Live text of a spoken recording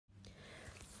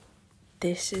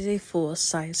This is a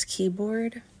full-size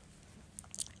keyboard,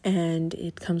 and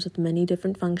it comes with many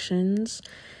different functions.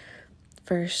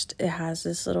 First, it has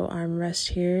this little armrest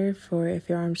here for if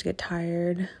your arms get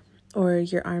tired or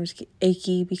your arms get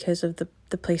achy because of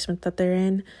the placement that they're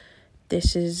in.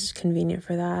 This is convenient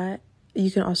for that. You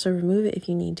can also remove it if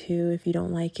you need to, if you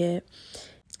don't like it.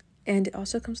 And it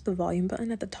also comes with the volume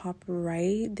button at the top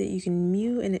right that you can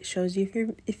mute, and it shows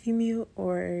you if you mute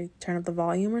or turn up the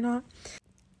volume or not.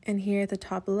 And here at the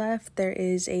top left, there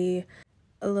is a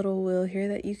little wheel here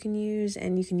that you can use,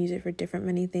 and you can use it for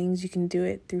many things. You can do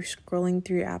it through scrolling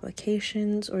through your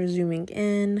applications or zooming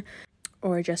in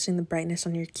or adjusting the brightness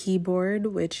on your keyboard,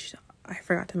 which I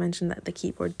forgot to mention that the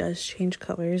keyboard does change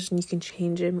colors, and you can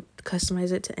change it,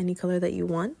 customize it to any color that you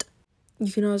want.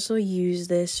 You can also use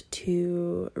this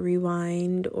to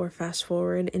rewind or fast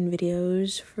forward in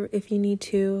videos if you need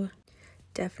to.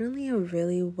 Definitely a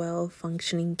really well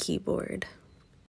functioning keyboard.